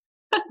 though.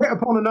 Hit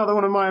upon another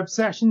one of my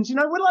obsessions.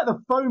 We're like the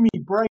foamy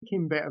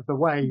breaking bit of the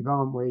wave,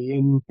 aren't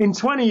we? In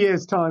 20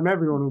 years' time,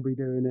 everyone will be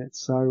doing it.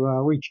 So we're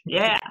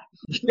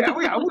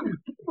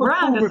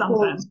on to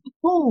something.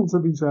 Cool to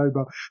be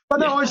sober. But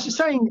no, I was just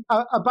saying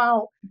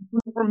about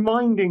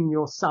reminding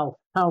yourself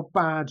how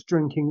bad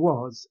drinking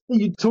was.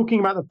 You're talking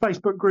about the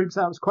Facebook groups.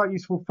 That was quite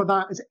useful for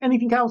that. Is there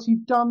anything else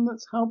you've done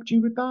that's helped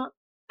you with that?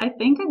 I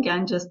think,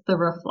 again, just the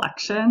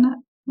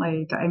reflection.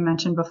 Like I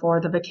mentioned before,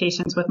 the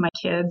vacations with my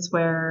kids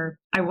where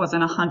I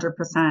wasn't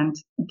 100%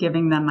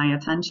 giving them my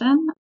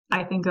attention.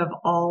 I think of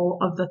all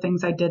of the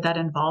things I did that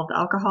involved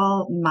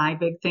alcohol. My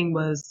big thing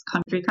was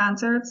country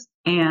concerts.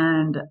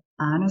 And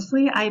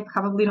honestly, I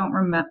probably don't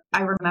remember.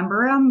 I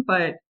remember them,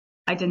 but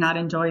I did not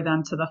enjoy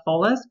them to the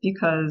fullest,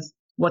 because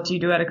what do you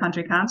do at a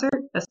country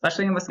concert?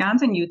 Especially in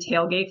Wisconsin, you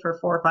tailgate for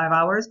 4 or 5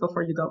 hours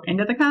before you go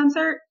into the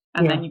concert.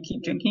 And then you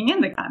keep drinking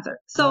in the concert.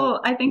 So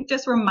I think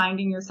just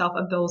reminding yourself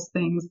of those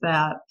things,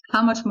 that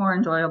how much more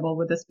enjoyable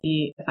would this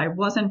be if I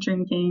wasn't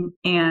drinking?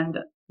 And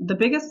the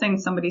biggest thing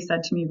somebody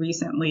said to me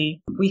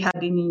recently, we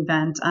had an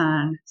event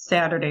on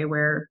Saturday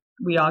where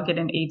we all get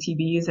in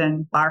ATVs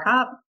and bar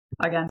hop.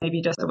 Again,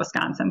 maybe just a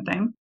Wisconsin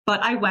thing.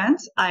 But I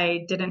went.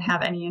 I didn't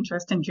have any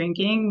interest in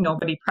drinking.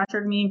 Nobody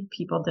pressured me.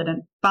 People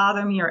didn't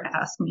bother me or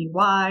ask me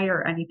why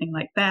or anything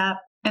like that.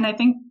 And I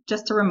think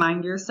just to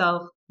remind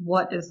yourself,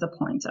 what is the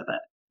point of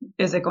it?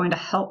 Is it going to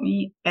help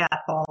me at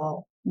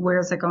all? Where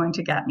is it going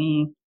to get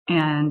me?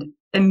 And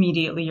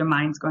immediately your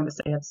mind's going to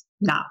say it's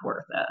not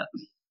worth it.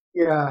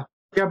 Yeah,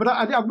 but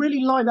I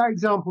really like that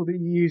example that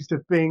you used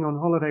of being on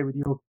holiday with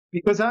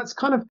because that's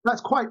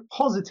quite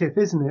positive,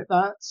 isn't it?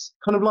 That's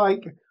kind of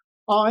like,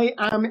 I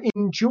am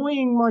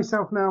enjoying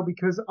myself now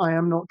because I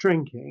am not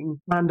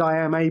drinking and I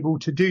am able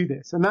to do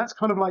this. And that's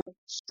kind of like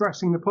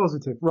stressing the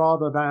positive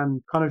rather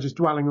than kind of just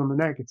dwelling on the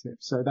negative.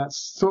 So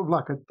that's sort of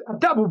like a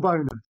double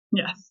bonus.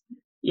 Yes.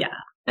 Yeah.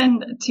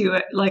 And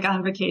like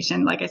on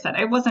vacation, like I said,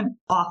 it wasn't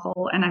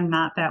awful, and I'm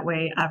not that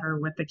way ever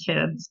with the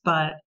kids,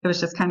 but it was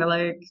just kind of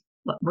like,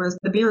 where's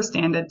the beer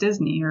stand at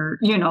Disney, or,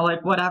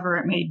 like whatever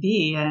it may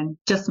be. And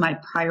just my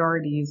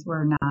priorities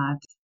were not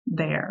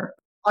there.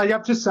 I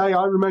have to say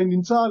I remained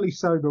entirely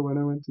sober when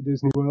I went to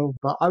Disney World,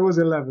 but I was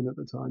 11 at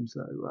the time,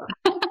 so...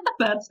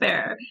 That's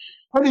fair.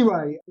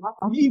 Anyway,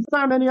 have you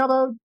found any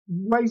other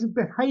ways of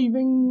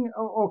behaving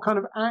or kind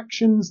of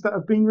actions that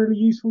have been really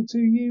useful to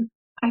you?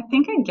 I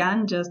think,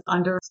 again, just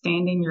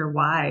understanding your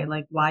why,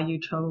 like why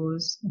you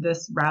chose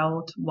this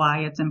route, why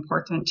it's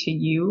important to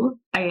you.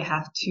 I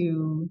have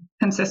to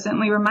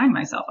consistently remind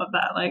myself of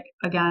that. Like,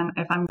 again,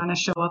 if I'm going to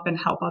show up and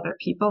help other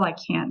people, I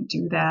can't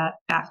do that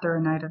after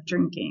a night of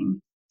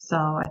drinking. So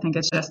I think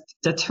it's just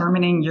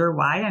determining your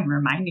why and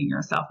reminding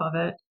yourself of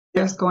it.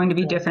 There's going to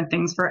be different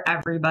things for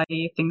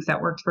everybody. Things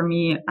that worked for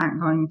me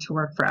aren't going to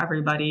work for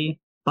everybody.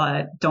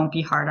 But don't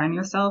be hard on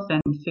yourself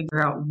and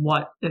figure out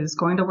what is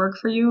going to work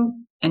for you,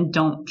 and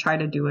don't try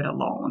to do it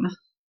alone.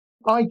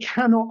 I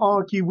cannot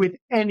argue with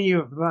any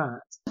of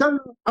that. So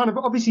kind of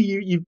obviously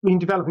you've been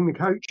developing the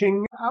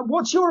coaching.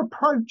 What's your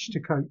approach to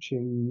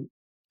coaching?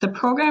 The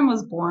program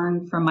was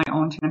born from my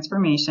own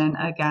transformation.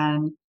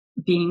 Again,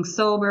 being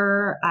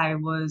sober, I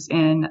was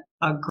in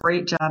a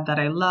great job that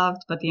I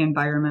loved, but the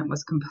environment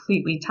was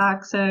completely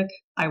toxic.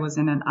 I was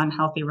in an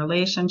unhealthy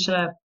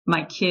relationship.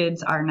 My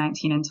kids are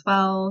 19 and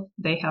 12.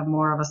 They have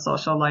more of a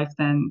social life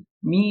than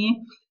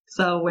me.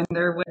 So when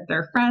they're with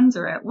their friends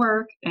or at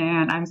work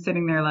and I'm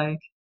sitting there like,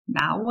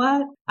 now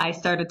what? I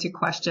started to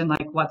question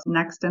like, what's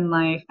next in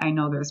life? I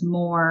know there's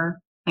more.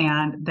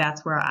 And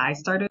that's where I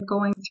started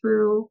going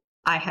through.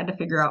 I had to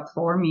figure out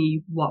for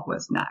me what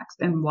was next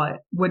and what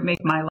would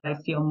make my life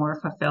feel more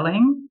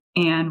fulfilling.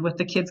 And with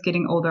the kids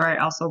getting older, I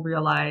also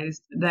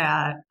realized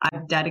that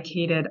I've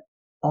dedicated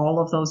all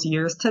of those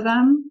years to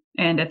them,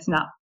 and that's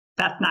not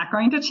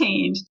going to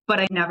change, but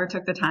I never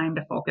took the time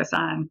to focus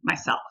on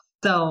myself.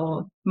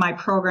 So my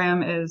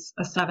program is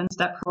a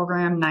 7-step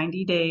program,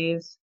 90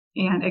 days,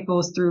 and it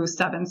goes through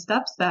 7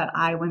 steps that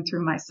I went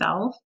through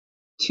myself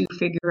to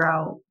figure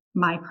out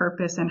my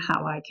purpose and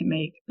how I can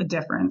make a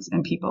difference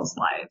in people's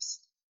lives.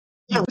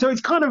 Yeah, so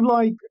it's kind of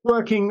like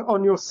working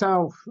on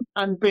yourself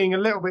and being a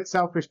little bit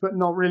selfish, but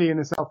not really in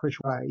a selfish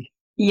way.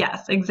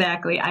 Yes,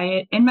 exactly.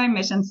 In my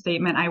mission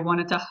statement, I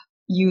wanted to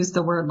use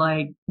the word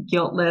like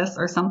guiltless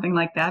or something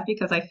like that,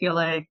 because I feel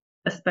like,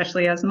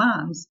 especially as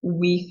moms,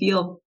 we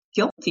feel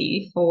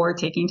guilty for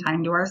taking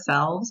time to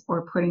ourselves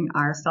or putting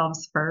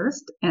ourselves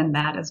first. And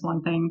that is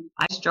one thing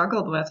I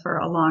struggled with for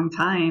a long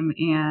time.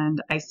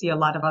 And I see a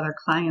lot of other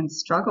clients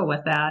struggle with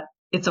that.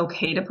 It's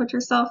okay to put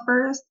yourself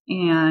first,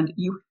 and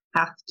you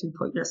have to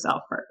put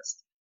yourself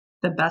first.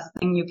 The best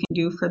thing you can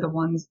do for the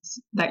ones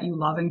that you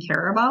love and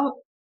care about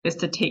is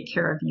to take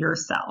care of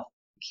yourself.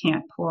 You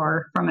can't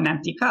pour from an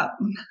empty cup.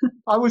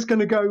 I was going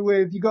to go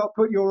with, you got to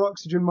put your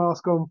oxygen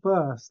mask on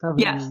first, haven't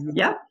yes, you?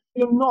 Yeah.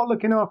 You're not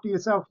looking after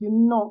yourself, you're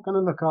not going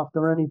to look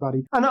after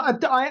anybody. And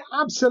I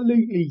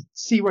absolutely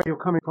see where you're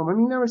coming from. I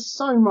mean, there is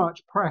so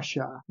much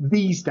pressure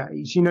these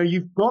days. You know,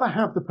 you've got to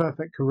have the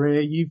perfect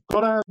career, you've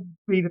got to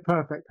be the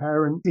perfect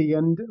parent.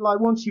 And like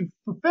once you've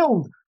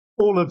fulfilled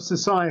all of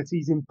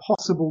society's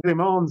impossible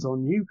demands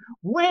on you,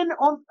 when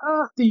on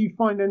earth do you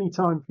find any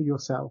time for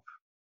yourself?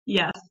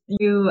 Yes,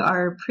 you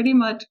are pretty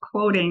much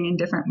quoting in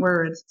different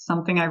words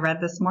something I read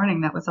this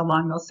morning that was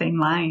along those same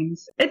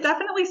lines. It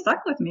definitely stuck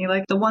with me.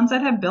 Like the ones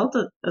that have built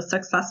a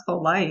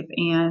successful life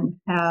and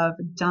have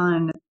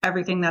done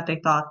everything that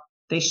they thought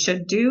they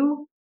should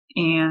do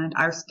and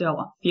are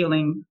still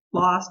feeling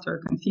lost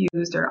or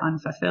confused or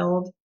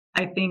unfulfilled.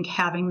 I think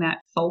having that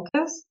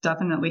focus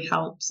definitely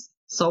helps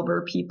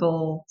sober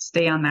people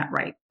stay on that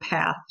right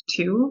path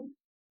too,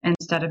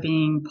 instead of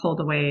being pulled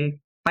away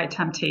by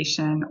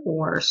temptation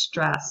or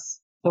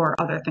stress or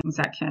other things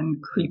that can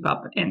creep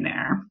up in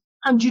there.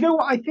 And you know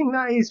what? I think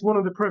that is one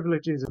of the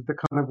privileges of the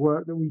kind of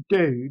work that we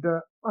do.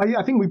 That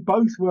I think we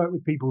both work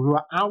with people who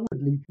are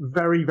outwardly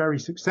very, very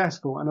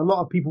successful. And a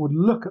lot of people would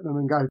look at them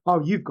and go,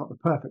 oh, you've got the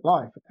perfect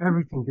life.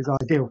 Everything is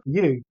ideal for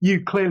you.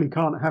 You clearly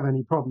can't have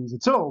any problems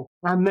at all.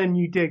 And then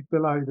you dig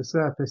below the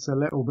surface a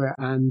little bit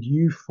and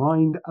you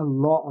find a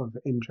lot of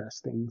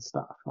interesting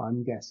stuff,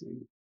 I'm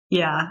guessing.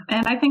 Yeah.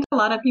 And I think a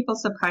lot of people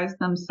surprise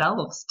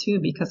themselves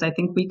too, because I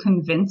think we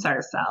convince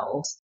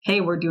ourselves,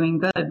 hey, we're doing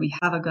good. We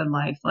have a good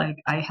life. Like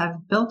I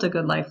have built a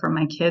good life for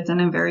my kids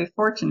and I'm very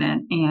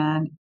fortunate.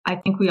 And I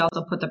think we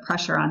also put the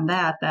pressure on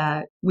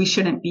that we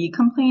shouldn't be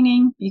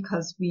complaining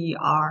because we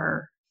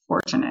are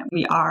fortunate.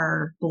 We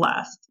are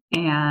blessed,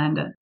 and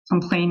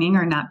complaining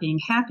or not being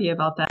happy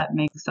about that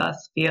makes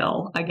us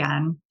feel,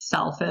 again,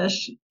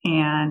 selfish,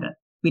 and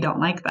we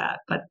don't like that.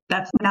 But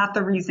that's not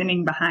the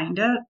reasoning behind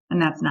it,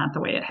 and that's not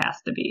the way it has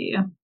to be.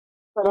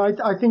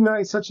 But I think that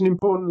is such an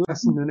important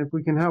lesson, and if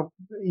we can help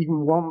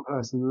even one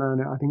person learn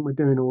it, I think we're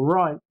doing all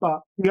right.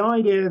 But the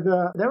idea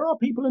that there are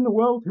people in the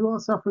world who are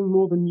suffering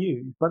more than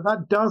you, but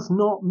that does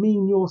not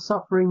mean your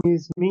suffering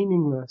is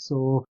meaningless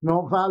or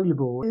not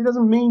valuable. It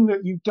doesn't mean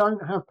that you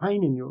don't have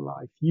pain in your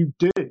life. You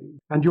do,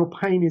 and your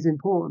pain is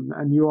important,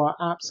 and you are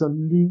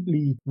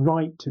absolutely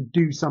right to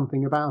do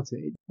something about it.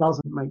 It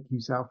doesn't make you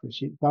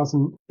selfish. It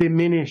doesn't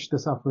diminish the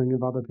suffering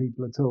of other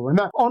people at all. And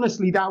that,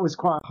 honestly, that was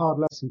quite a hard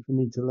lesson for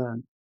me to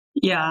learn.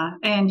 Yeah,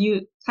 and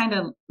you kind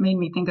of made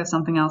me think of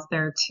something else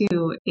there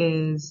too,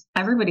 is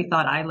everybody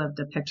thought I lived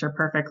a picture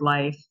perfect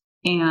life,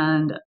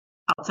 and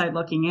outside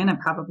looking in, it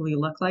probably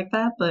looked like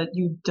that, but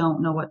you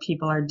don't know what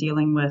people are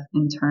dealing with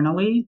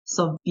internally.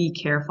 So be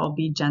careful,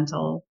 be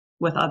gentle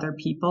with other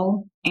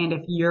people. And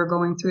if you're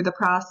going through the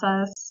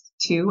process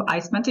too, I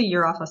spent a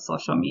year off of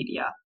social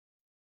media.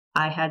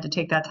 I had to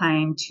take that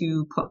time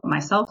to put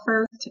myself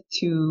first,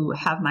 to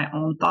have my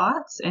own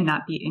thoughts and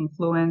not be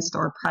influenced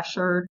or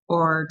pressured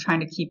or trying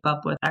to keep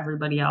up with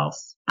everybody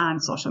else on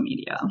social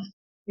media.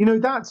 You know,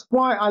 that's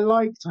why I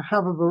like to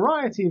have a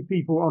variety of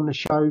people on the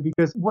show,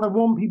 because what I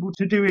want people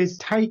to do is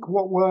take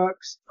what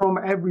works from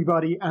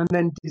everybody and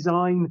then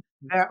design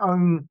their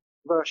own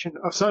version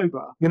of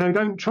sober. You know,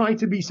 don't try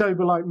to be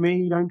sober like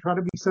me. Don't try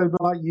to be sober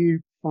like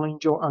you.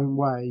 Find your own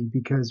way,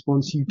 because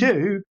once you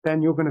do,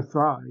 then you're going to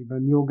thrive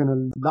and you're going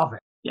to love it.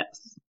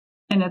 Yes.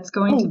 And it's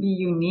going to be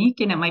unique,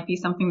 and it might be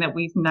something that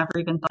we've never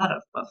even thought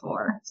of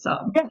before.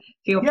 So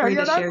feel free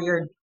to share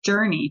your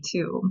journey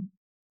too.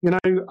 You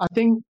know, I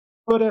think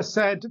Buddha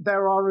said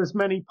there are as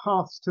many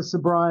paths to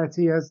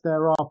sobriety as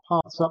there are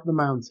paths up the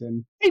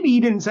mountain. Maybe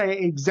he didn't say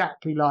it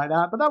exactly like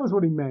that, but that was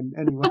what he meant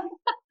anyway.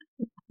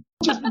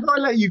 Just before I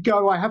let you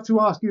go, I have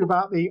to ask you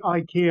about the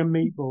IKEA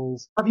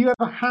meatballs. Have you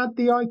ever had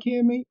the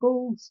IKEA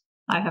meatballs?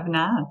 I have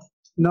not.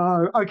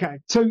 No. Okay.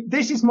 So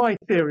this is my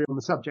theory on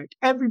the subject.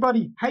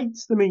 Everybody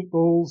hates the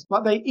meatballs,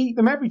 but they eat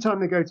them every time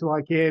they go to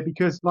IKEA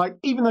because, like,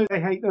 even though they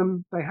hate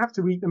them, they have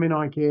to eat them in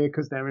IKEA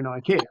because they're in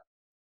IKEA.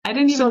 I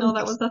didn't even know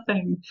that was a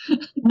thing.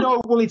 No,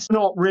 well, it's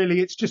not really.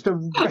 It's just a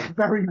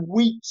very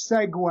weak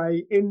segue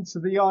into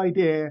the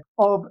idea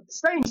of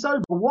staying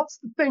sober. What's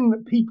the thing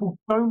that people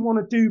don't want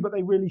to do, but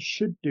they really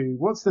should do?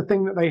 What's the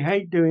thing that they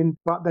hate doing,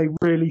 but they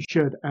really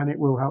should, and it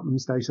will help them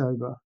stay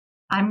sober?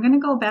 I'm going to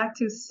go back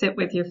to sit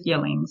with your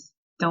feelings.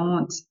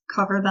 Don't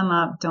cover them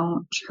up.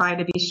 Don't try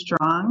to be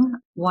strong.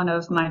 One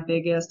of my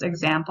biggest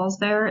examples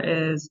there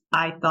is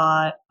I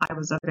thought I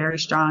was a very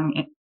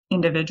strong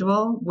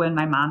individual when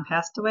my mom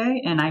passed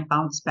away, and I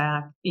bounced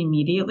back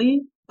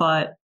immediately,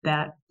 but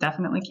that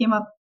definitely came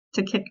up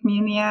to kick me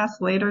in the ass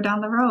later down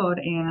the road,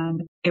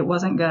 and it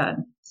wasn't good.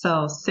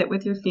 So sit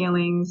with your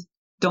feelings.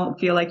 Don't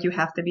feel like you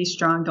have to be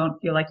strong. Don't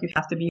feel like you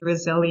have to be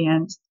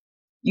resilient.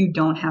 You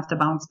don't have to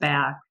bounce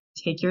back.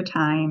 Take your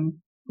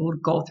time,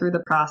 go through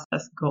the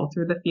process, go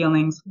through the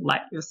feelings,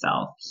 let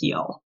yourself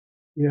heal.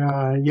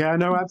 Yeah,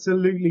 no,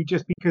 absolutely.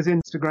 Just because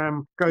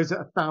Instagram goes at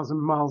 1,000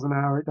 miles an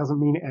hour, it doesn't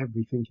mean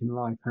everything in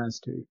life has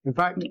to. In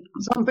fact,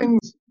 some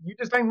things, you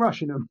just ain't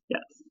rushing them.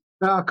 Yes.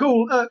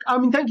 Cool.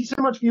 Thank you so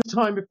much for your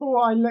time. Before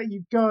I let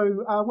you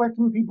go, where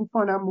can people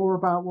find out more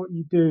about what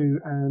you do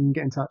and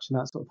get in touch and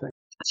that sort of thing?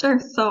 Sure.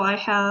 So I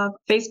have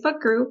a Facebook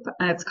group.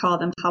 It's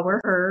called Empower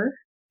Her,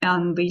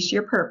 Unleash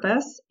Your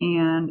Purpose.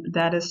 And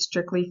that is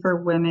strictly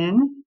for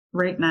women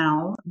right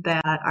now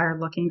that are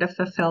looking to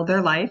fulfill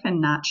their life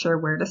and not sure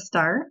where to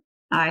start.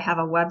 I have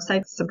a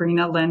website,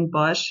 Sabrina Lynn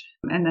Bush,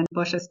 and then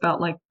Bush is spelled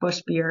like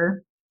Bush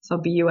beer, so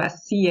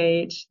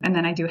BUSCH. And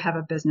then I do have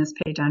a business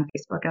page on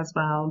Facebook as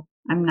well.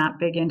 I'm not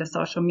big into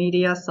social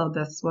media, so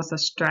this was a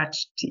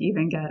stretch to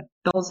even get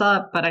those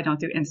up, but I don't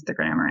do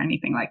Instagram or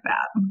anything like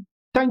that.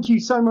 Thank you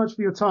so much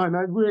for your time.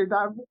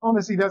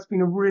 Honestly, that's been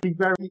a really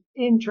very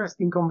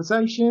interesting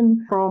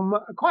conversation from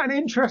quite an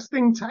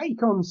interesting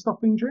take on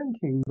stopping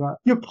drinking. But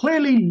you're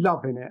clearly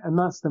loving it, and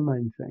that's the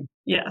main thing.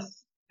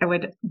 Yes, I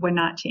would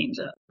not change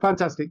it.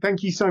 Fantastic.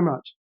 Thank you so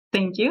much.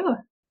 Thank you.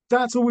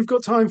 That's all we've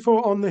got time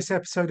for on this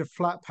episode of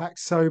Flat Pack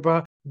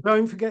Sober.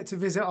 Don't forget to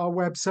visit our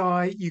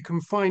website. You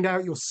can find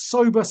out your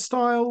sober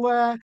style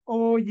there,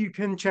 or you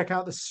can check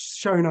out the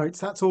show notes.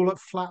 That's all at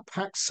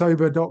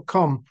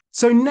flatpacksober.com.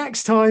 So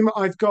next time,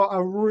 I've got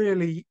a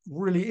really,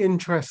 really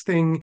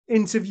interesting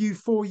interview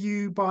for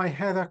you by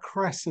Heather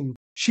Cresson.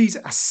 She's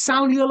a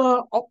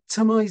cellular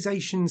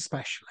optimization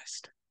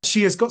specialist.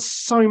 She has got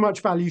so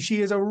much value.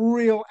 She is a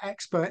real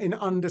expert in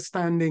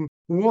understanding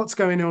what's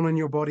going on in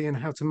your body and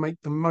how to make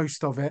the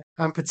most of it,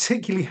 and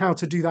particularly how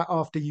to do that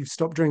after you've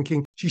stopped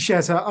drinking. She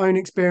shares her own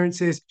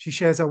experiences. She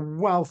shares a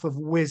wealth of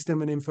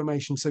wisdom and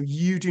information, so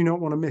you do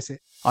not want to miss it.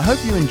 I hope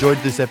you enjoyed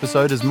this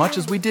episode as much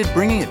as we did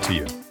bringing it to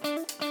you.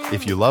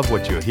 If you love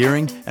what you're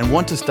hearing and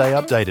want to stay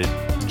updated,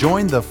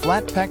 join the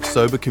Flat Pack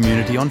Sober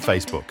community on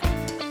Facebook.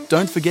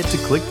 Don't forget to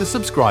click the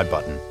subscribe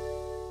button.